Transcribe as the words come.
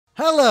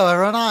Hello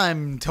everyone,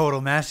 I'm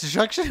Total Mass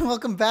Destruction and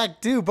welcome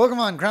back to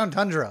Pokemon Crown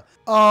Tundra.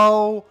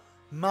 Oh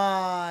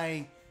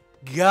my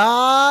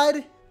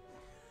god.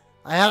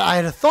 I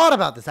had a thought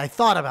about this.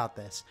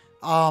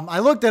 I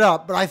looked it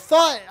up, but I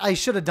thought I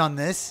should have done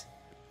this.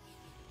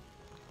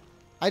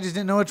 I just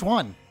didn't know which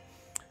one.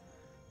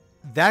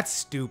 That's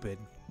stupid.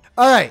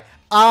 Alright,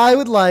 I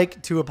would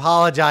like to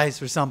apologize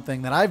for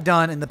something that I've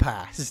done in the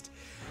past.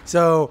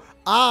 So,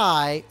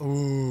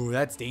 ooh,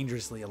 that's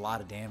dangerously a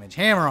lot of damage.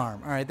 Hammer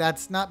Arm. All right,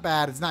 that's not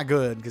bad. It's not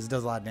good because it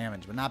does a lot of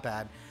damage, but not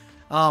bad.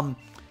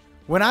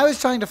 When I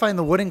was trying to find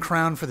the wooden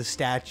crown for the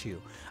statue,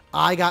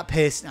 I got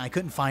pissed and I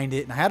couldn't find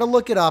it, and I had to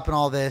look it up and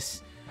all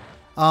this.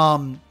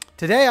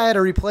 Today, I had to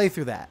replay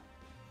through that.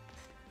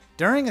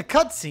 During a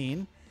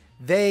cutscene,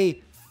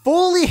 they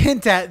fully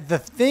hint at the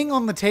thing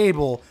on the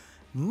table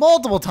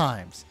multiple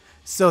times.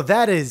 So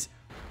that is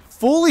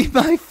fully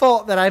my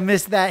fault that I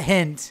missed that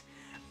hint.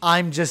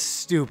 I'm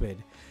just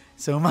stupid.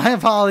 So my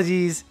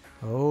apologies.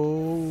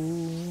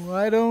 Oh,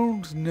 I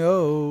don't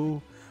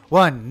know.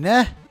 1,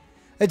 a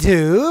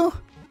 2,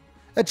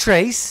 a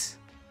trace.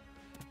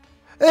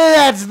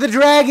 That's the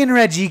dragon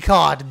Reggie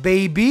caught,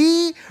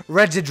 baby.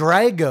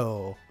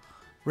 Regidrago.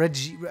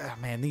 Reggie. Oh,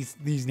 man,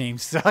 these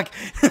names suck.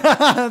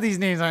 These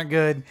names aren't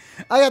good.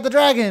 I got the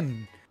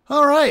dragon.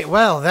 All right.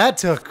 Well, that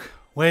took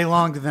way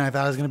longer than I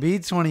thought it was going to be.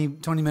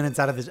 20 minutes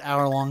out of this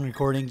hour-long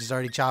recording just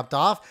already chopped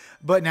off.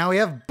 But now we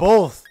have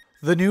both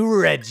the new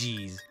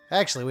Reggies.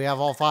 Actually, we have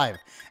all 5.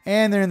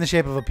 And they're in the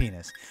shape of a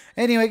penis.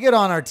 Anyway, get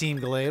on our team,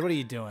 Gallade. What are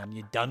you doing,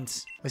 you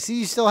dunce? I see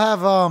you still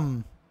have,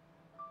 I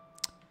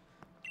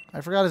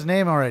forgot his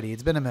name already.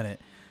 It's been a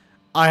minute.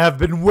 I have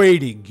been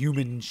waiting,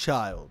 human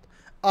child.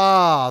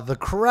 Ah, the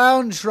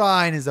Crown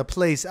Shrine is a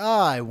place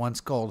I once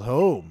called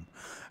home.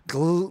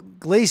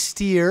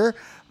 Glacier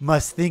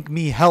must think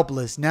me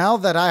helpless now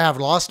that I have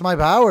lost my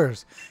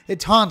powers. It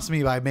taunts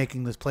me by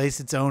making this place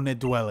its own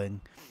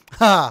dwelling.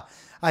 Ha!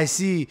 I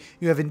see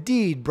you have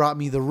indeed brought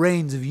me the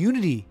reins of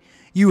unity.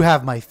 You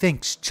have my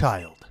thanks,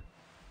 child.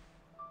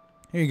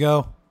 Here you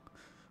go.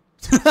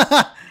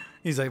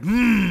 He's like,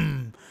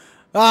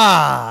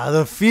 Ah,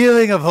 the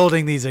feeling of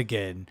holding these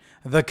again.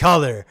 The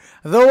color,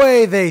 the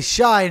way they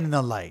shine in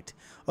the light.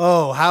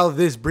 Oh, how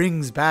this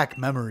brings back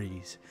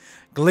memories.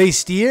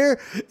 Glacier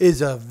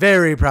is a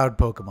very proud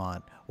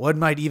Pokemon. One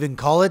might even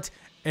call it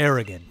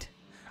arrogant.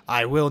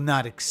 It will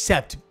not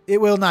accept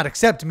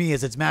me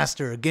as its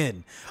master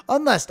again,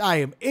 unless I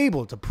am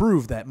able to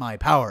prove that my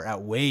power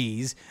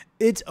outweighs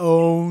its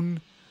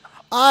own.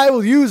 I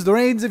will use the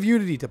reins of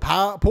unity to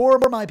pour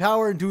my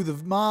power into the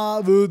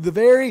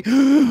very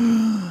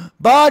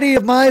body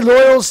of my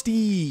loyal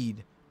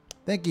steed.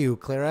 Thank you,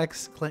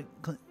 Clarex,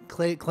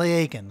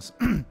 Clay Akins.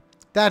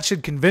 That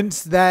should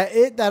convince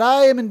that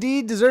I am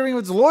indeed deserving of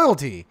its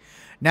loyalty.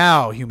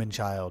 Now, human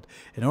child,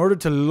 in order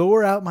to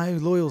lure out my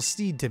loyal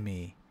steed to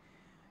me,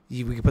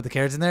 we can put the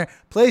carrots in there.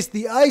 Place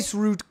the ice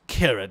root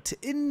carrot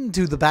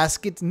into the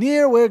basket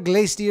near where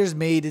Glacier's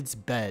made its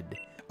bed.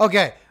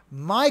 Okay,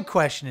 my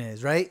question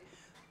is, right?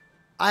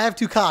 I have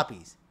 2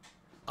 copies.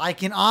 I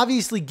can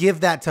obviously give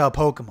that to a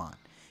Pokemon.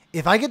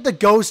 If I get the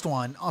ghost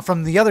one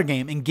from the other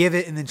game and give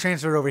it and then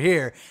transfer it over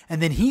here,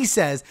 and then he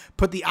says,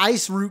 put the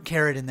ice root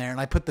carrot in there, and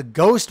I put the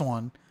ghost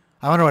one,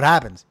 I wonder what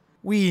happens.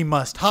 We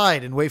must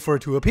hide and wait for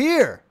it to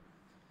appear.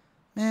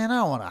 Man, I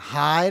don't want to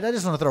hide. I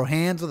just want to throw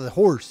hands with a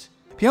horse.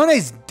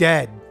 Pione's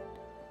dead.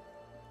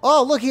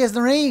 Oh, look, he has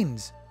the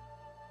reins.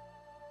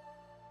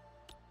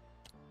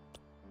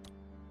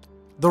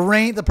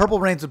 The purple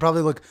reins would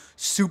probably look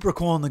super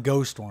cool on the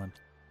ghost one.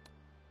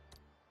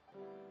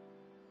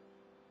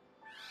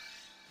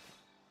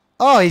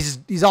 Oh,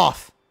 he's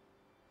off.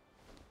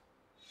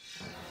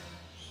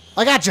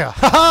 I gotcha.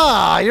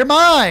 Haha, you're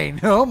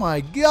mine. Oh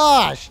my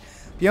gosh.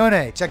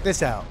 Pione, check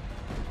this out.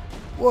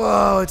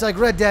 Whoa, it's like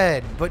Red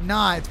Dead, but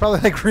not. It's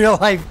probably like real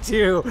life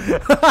too.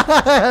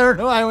 I don't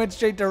know why I went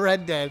straight to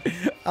Red Dead.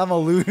 I'm a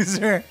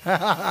loser.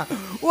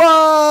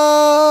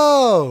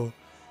 Whoa!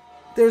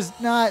 That's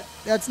not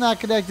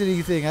connected to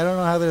anything. I don't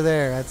know how they're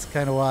there. That's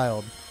kind of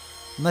wild.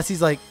 Unless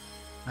he's like,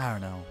 I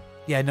don't know.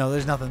 Yeah, no,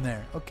 there's nothing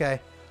there. Okay.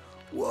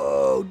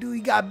 Whoa, dude,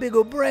 he got big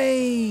old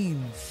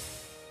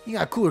brains. He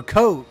got a cooler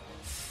coat.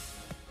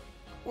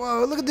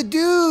 Whoa, look at the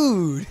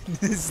dude.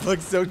 This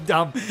looks so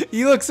dumb.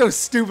 He looks so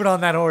stupid on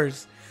that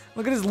horse.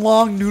 Look at his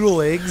long noodle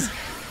legs.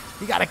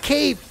 He got a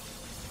cape.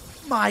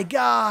 My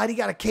God, he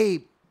got a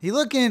cape. He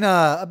looking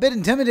a bit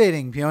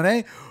intimidating,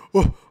 Pione.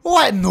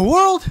 What in the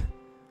world?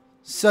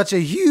 Such a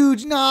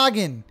huge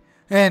noggin.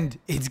 And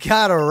it's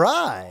got a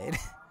ride.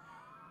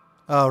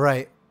 Oh,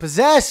 right.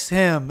 Possess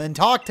him and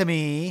talk to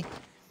me.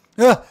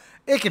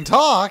 It can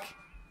talk.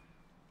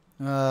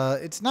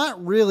 It's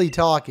not really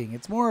talking.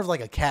 It's more of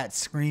like a cat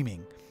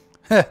screaming.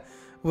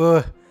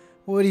 Well,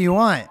 what do you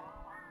want?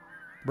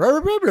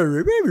 I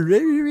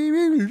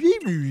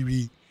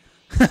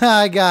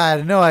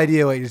got no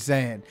idea what you're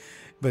saying,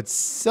 but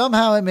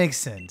somehow it makes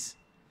sense.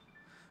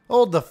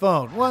 Hold the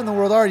phone. What in the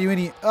world are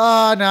you?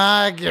 Oh,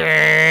 not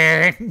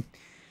again.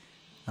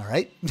 All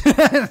right.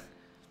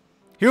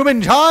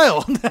 Human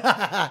child.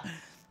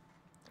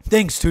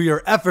 Thanks to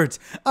your efforts,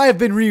 I have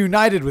been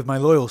reunited with my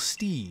loyal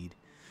steed.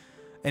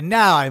 And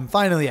now I'm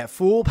finally at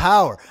full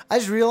power. I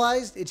just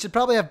realized it should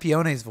probably have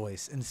Pione's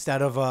voice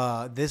instead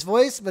of this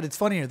voice, but it's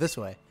funnier this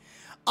way.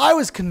 I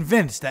was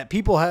convinced that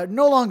people had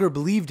no longer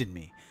believed in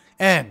me,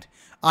 and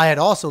I had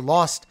also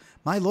lost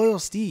my loyal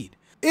steed.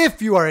 If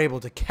you are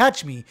able to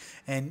catch me,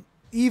 and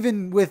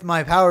even with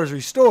my powers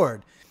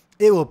restored,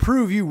 it will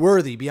prove you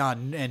worthy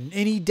beyond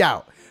any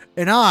doubt,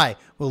 and I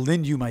will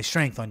lend you my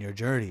strength on your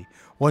journey.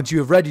 Once you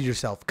have readied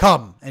yourself,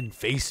 come and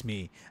face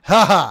me.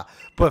 Haha!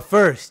 But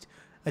first,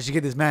 I should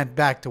get this man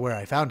back to where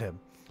I found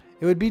him.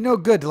 It would be no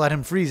good to let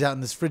him freeze out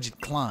in this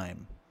frigid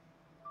clime.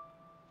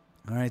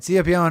 Alright, see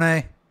ya,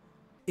 Pione.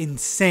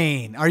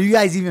 Insane. Are you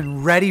guys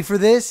even ready for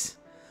this?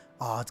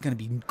 Oh, it's going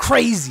to be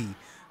crazy.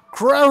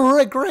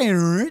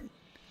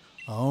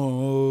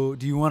 Oh,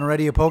 do you want to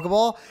ready a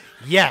Pokeball?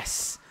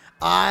 Yes.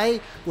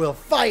 I will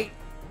fight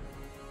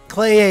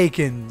Clay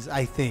Aikens,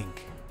 I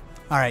think.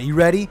 Alright, you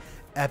ready?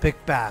 Epic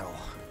battle.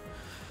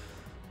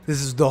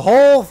 This is the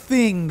whole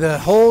thing, the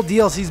whole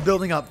DLC's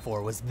building up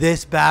for, was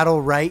this battle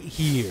right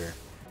here.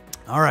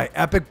 Alright,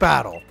 epic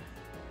battle.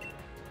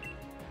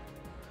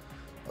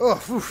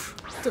 Oh, oof,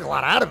 took a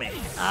lot out of me.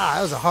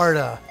 That was a hard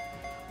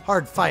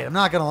fight. I'm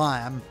not gonna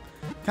lie. I'm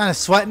kind of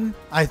sweating.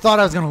 I thought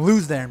I was gonna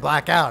lose there and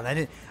black out.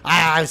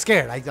 I was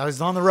scared. I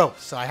was on the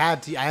ropes, so I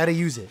had to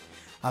use it.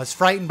 I was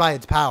frightened by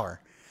its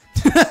power.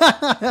 God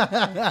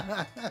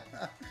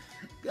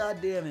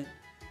damn it.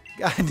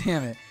 God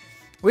damn it.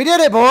 We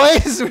did it,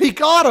 boys. We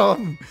caught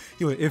him.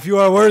 If you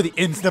are worthy,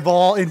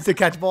 insta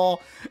catch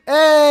ball.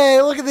 Hey,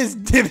 look at this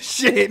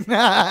dipshit.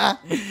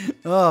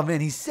 Oh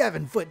man, he's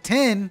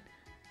 7'10".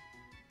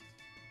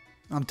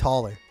 I'm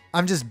taller.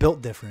 I'm just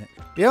built different.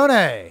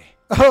 Pione.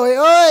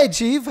 Oi,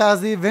 Chief.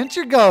 How's the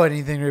adventure going?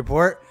 Anything to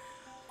report?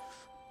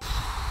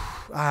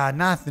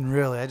 Nothing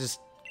really. I just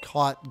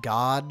caught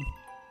God.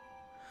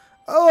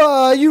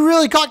 Oh, you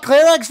really caught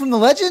Clarex from the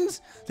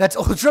Legends? That's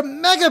ultra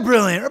mega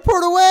brilliant.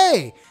 Report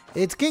away.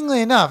 It's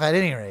kingly enough at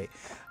any rate.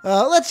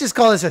 Let's just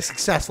call this a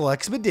successful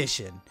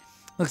expedition.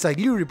 Looks like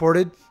you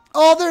reported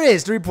all there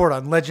is to report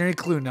on legendary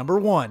clue number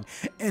 1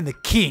 and the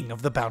king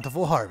of the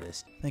bountiful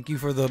harvest. Thank you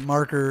for the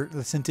marker,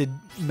 the scented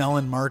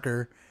melon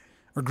marker,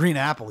 or green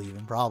apple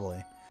even,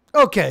 probably.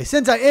 Okay,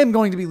 since I am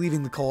going to be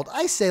leaving the cold,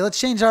 I say let's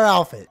change our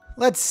outfit.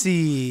 Let's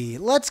see.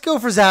 Let's go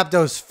for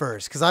Zapdos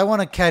first, because I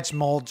want to catch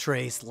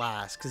Moltres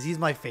last, because he's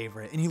my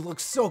favorite, and he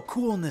looks so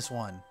cool in this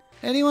one.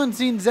 Anyone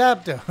seen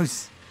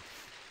Zapdos?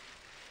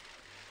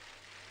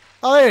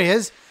 Oh, there he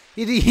is.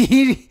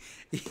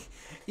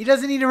 He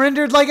doesn't need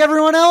rendered like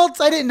everyone else?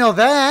 I didn't know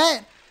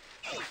that.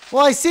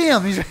 Well, I see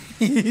him.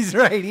 He's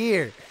right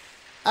here.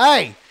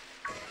 Hey.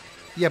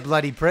 You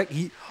bloody prick.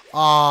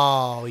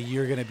 Oh,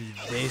 you're going to be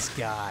this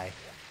guy.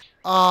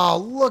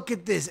 Oh, look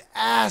at this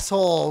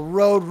asshole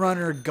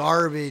Roadrunner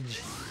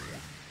garbage.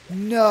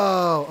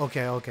 No.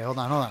 Okay. Hold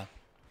on.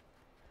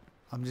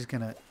 I'm just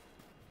going to...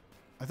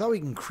 I thought we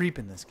can creep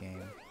in this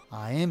game.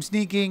 I am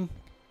sneaking.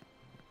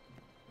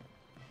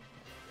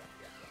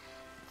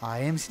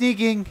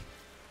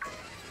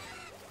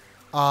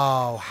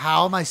 Oh,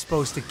 how am I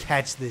supposed to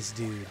catch this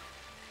dude?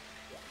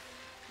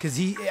 Because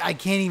I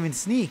can't even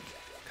sneak.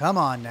 Come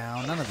on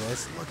now. None of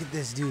this. Look at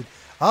this dude.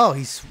 Oh,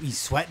 he's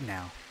sweating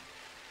now.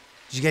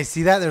 Did you guys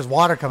see that? There's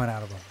water coming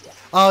out of him.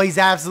 Oh, he's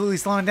absolutely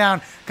slowing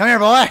down. Come here,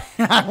 boy.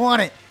 I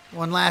want it.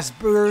 One last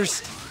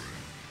burst.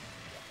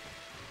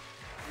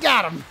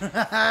 Got him.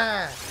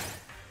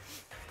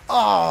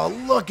 Oh,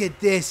 look at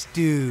this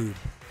dude.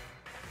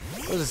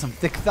 Those are some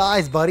thick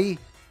thighs, buddy.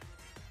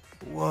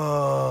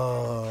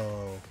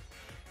 Whoa.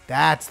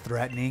 That's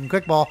threatening.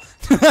 Quick ball.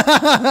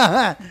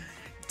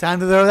 Time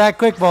to throw that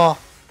quick ball.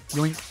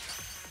 Yoink.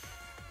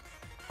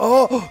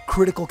 Oh,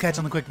 critical catch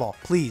on the quick ball.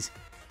 Please.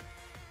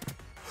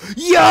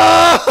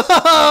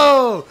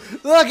 Yo!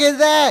 Look at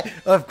that.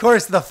 Of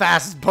course, the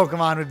fastest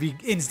Pokemon would be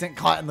instant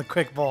caught in the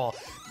quick ball.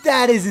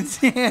 That is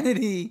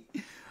insanity.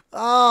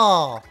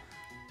 Oh.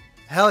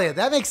 Hell yeah.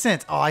 That makes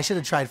sense. Oh, I should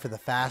have tried for the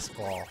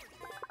fastball.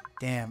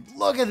 Damn.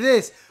 Look at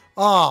this.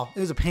 Oh, it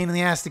was a pain in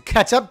the ass to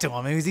catch up to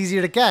him. It was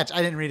easier to catch.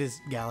 I didn't read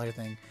his gallery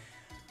thing.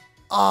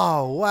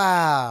 Oh,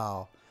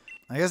 wow.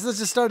 I guess let's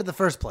just start at the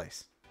first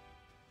place.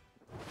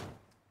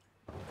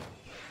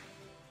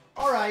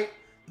 All right.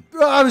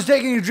 I was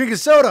taking a drink of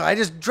soda. I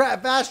just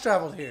fast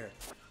traveled here.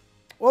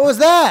 What was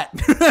that?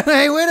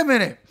 Hey, wait a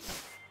minute.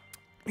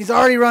 He's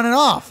already running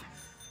off.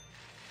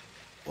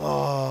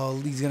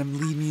 Oh, he's going to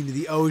lead me into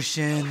the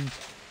ocean.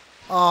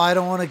 Oh, I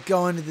don't want to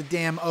go into the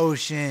damn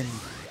ocean.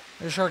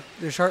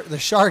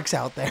 There's sharks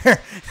out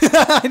there.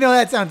 I know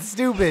that sounds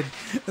stupid,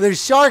 but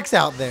there's sharks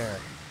out there.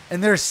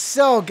 And they're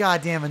so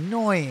goddamn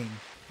annoying.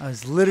 I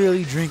was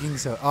literally drinking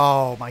so...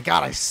 Oh my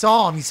god, I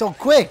saw him. He's so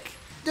quick.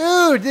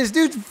 Dude, this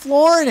dude's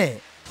flooring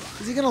it.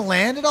 Is he going to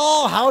land at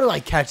all? How do I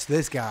catch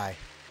this guy?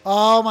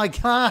 Oh my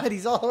god,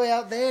 he's all the way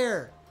out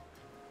there.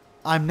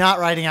 I'm not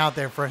riding out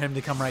there for him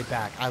to come right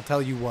back. I'll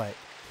tell you what.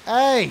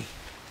 Hey.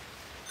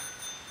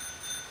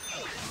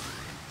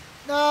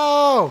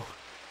 No.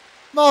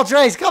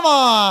 Moltres, come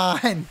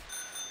on!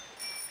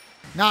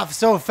 Not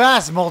so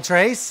fast,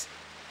 Moltres.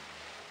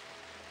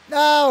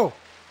 No.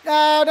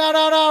 No, no,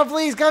 no, no.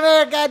 Please come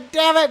here. God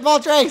damn it,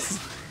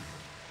 Moltres.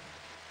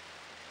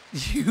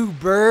 You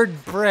bird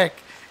prick.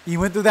 You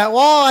went through that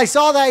wall. I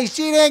saw that. He's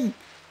cheating.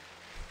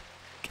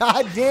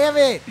 God damn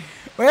it.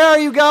 Where are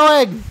you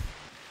going?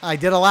 I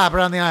did a lap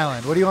around the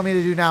island. What do you want me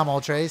to do now,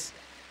 Moltres?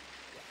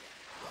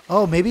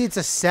 Oh, maybe it's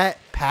a set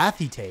path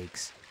he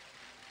takes.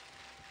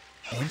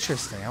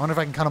 Interesting. I wonder if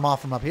I can cut him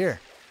off from up here.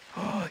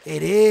 Oh,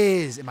 it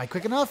is. Am I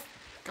quick enough?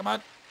 Come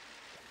on.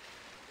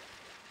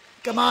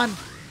 Come on.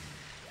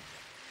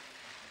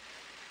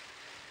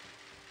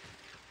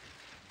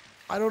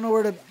 I don't know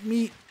where to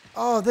meet.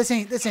 Oh, this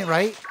ain't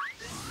right.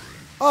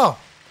 Oh.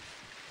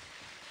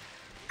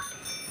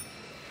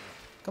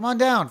 Come on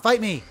down.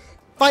 Fight me.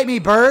 Fight me,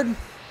 bird.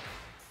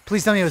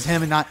 Please tell me it was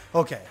him and not...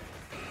 Okay.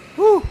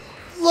 Woo.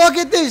 Look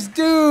at this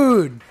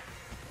dude.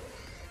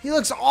 He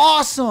looks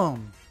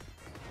awesome.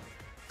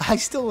 I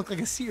still look like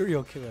a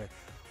serial killer.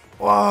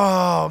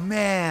 Oh,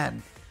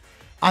 man.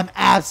 I'm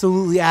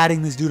absolutely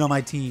adding this dude on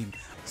my team.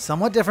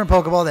 Somewhat different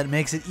Pokeball that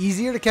makes it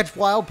easier to catch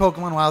wild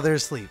Pokemon while they're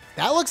asleep.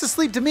 That looks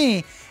asleep to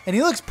me, and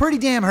he looks pretty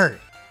damn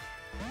hurt.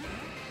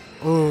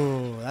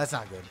 Ooh, that's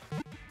not good.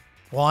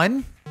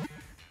 1,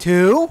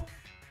 2.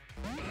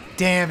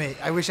 Damn it.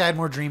 I wish I had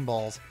more Dream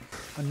Balls.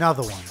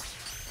 Another one.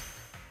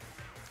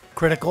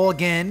 Critical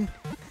again.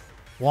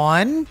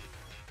 1.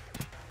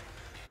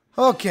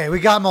 Okay, we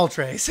got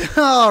Moltres.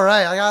 All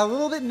right, I got a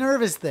little bit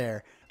nervous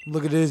there.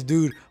 Look at this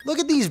dude. Look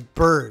at these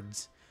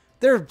birds.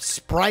 Their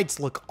sprites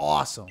look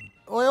awesome.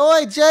 Oi,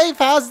 oi, Jafe,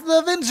 how's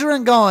the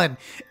venturing going?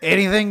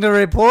 Anything to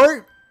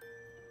report?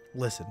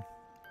 Listen.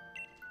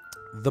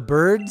 The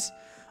birds,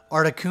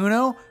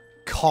 Articuno,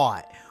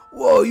 caught.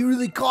 Whoa, you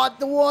really caught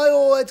the one?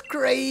 Oh, that's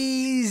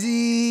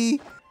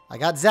crazy. I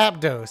got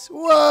Zapdos.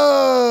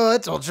 Whoa,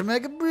 that's Ultra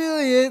Mega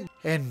Brilliant.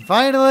 And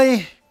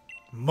finally,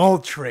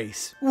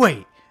 Moltres.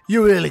 Wait,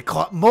 you really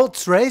caught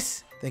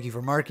Moltres? Thank you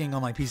for marking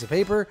on my piece of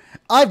paper.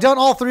 I've done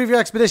all 3 of your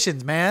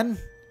expeditions, man.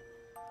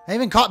 I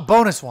even caught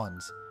bonus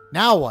ones.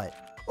 Now what?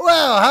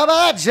 Well, how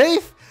about that,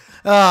 Chief?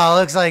 Oh,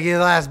 looks like you're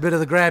the last bit of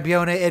the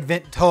Grampione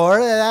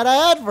Adventure that I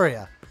had for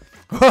you.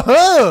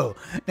 Whoa!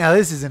 Now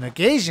this is an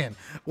occasion.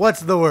 What's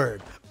the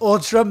word?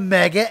 Ultra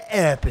Mega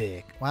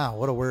Epic. Wow,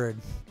 what a word.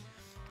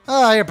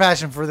 Oh, your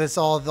passion for this,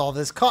 all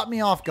this caught me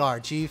off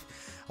guard, Chief.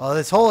 Oh,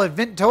 this whole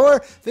Adventure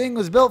thing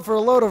was built for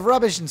a load of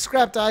rubbish and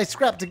scrapped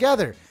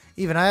together.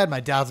 Even I had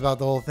my doubts about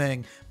the whole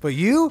thing. But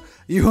you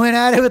went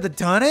at it with a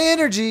ton of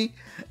energy.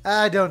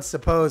 I don't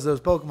suppose those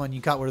Pokemon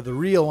you caught were the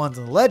real ones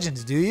in the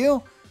legends, do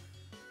you?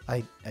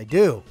 I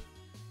do.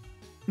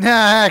 Nah,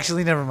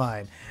 actually, never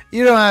mind.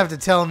 You don't have to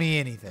tell me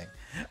anything.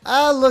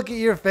 A look at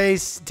your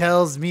face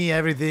tells me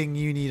everything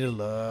you need to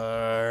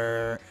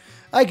learn.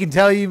 I can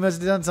tell you must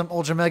have done some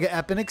Ultra Mega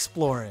Epic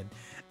exploring.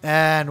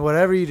 And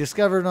whatever you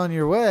discovered on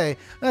your way,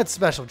 that's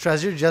special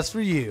treasure just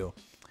for you.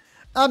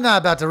 I'm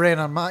not about to rain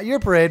on your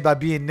parade by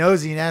being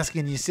nosy and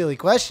asking you silly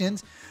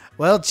questions.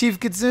 Well, Chief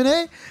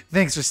Kitsune,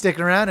 thanks for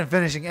sticking around and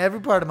finishing every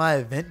part of my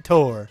event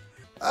tour.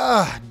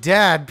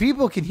 Dad,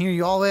 people can hear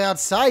you all the way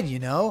outside, you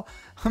know.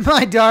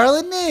 My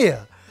darling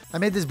Nia, I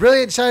made this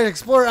brilliant Shiny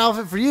Explorer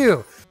outfit for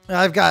you.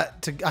 I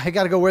got to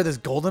go wear this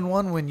golden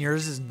one when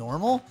yours is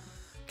normal.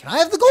 Can I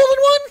have the golden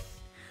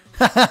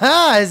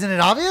one? Isn't it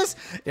obvious?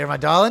 You're my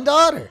darling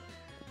daughter.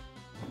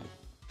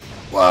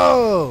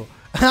 Whoa.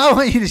 I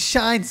want you to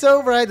shine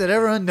so bright that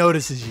everyone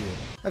notices you.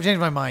 I've changed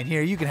my mind.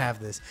 Here, you can have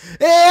this.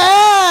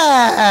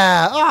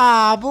 Yeah!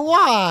 Ah, but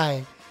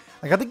why?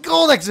 I got the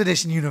gold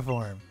expedition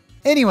uniform.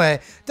 Anyway,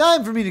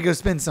 time for me to go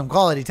spend some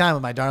quality time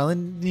with my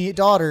darling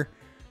daughter,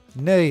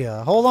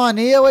 Nia. Hold on,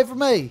 Nia. Wait for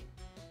me.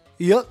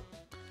 Yup.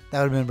 That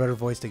would have been a better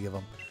voice to give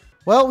him.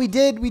 Well, we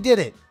did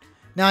it.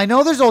 Now, I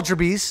know there's Ultra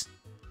Beasts,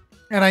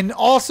 and I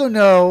also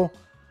know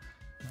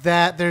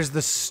that there's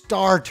the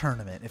Star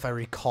Tournament, if I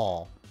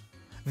recall.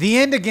 The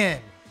end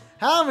again.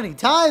 How many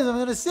times I'm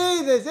going to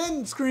say this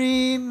end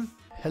screen?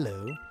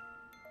 Hello.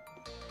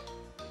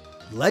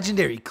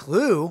 Legendary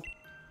clue?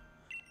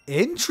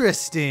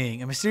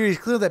 Interesting. A mysterious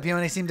clue that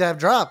Peony seemed to have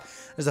dropped.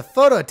 There's a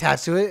photo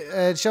attached to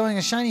it showing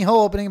a shiny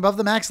hole opening above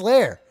the max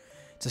lair.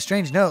 It's a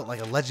strange note, like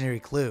a legendary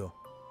clue.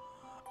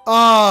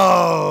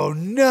 Oh,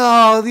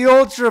 no. The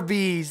Ultra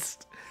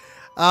Beast.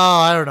 Oh,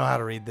 I don't know how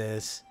to read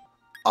this.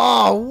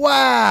 Oh,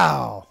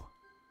 wow.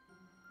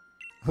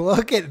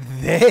 Look at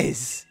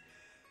this.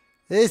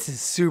 This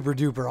is super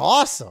duper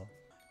awesome.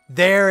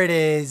 There it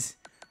is.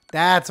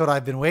 That's what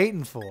I've been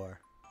waiting for.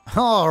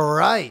 All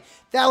right.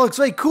 That looks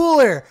way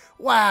cooler.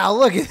 Wow,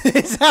 look at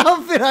this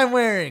outfit I'm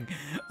wearing.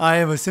 I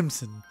am a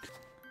Simpson.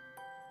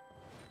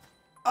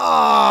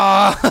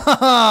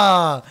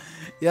 Oh,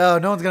 yo,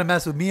 no one's going to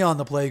mess with me on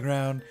the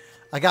playground.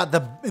 I got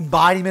the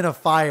embodiment of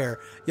fire.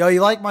 Yo,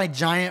 you like my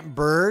giant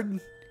bird?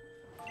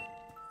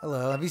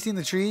 Hello, have you seen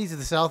the trees to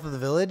the south of the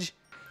village?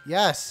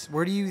 Yes.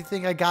 Where do you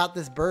think I got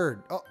this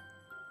bird?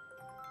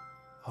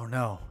 Oh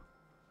no.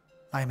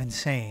 I'm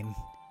insane.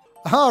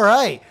 All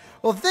right.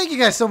 Well, thank you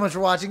guys so much for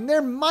watching.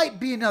 There might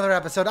be another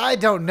episode. I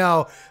don't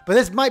know, but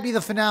this might be the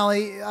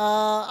finale.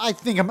 I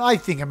think I'm going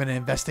to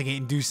investigate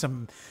and do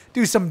some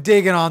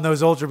digging on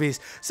those Ultra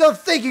Beasts. So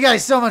thank you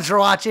guys so much for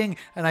watching,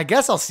 and I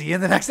guess I'll see you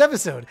in the next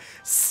episode.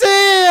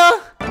 See ya!